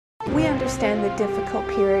We understand the difficult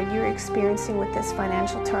period you're experiencing with this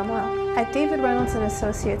financial turmoil. At David Reynolds and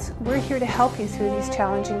Associates, we're here to help you through these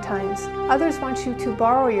challenging times. Others want you to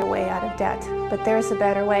borrow your way out of debt, but there's a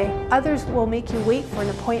better way. Others will make you wait for an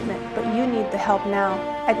appointment, but you need the help now.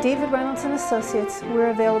 At David Reynolds and Associates,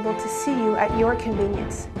 we're available to see you at your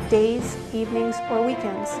convenience, days, evenings, or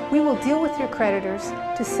weekends. We will deal with your creditors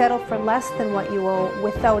to settle for less than what you owe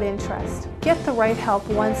without interest. Get the right help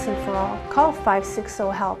once and for all. Call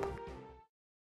 560-HELP.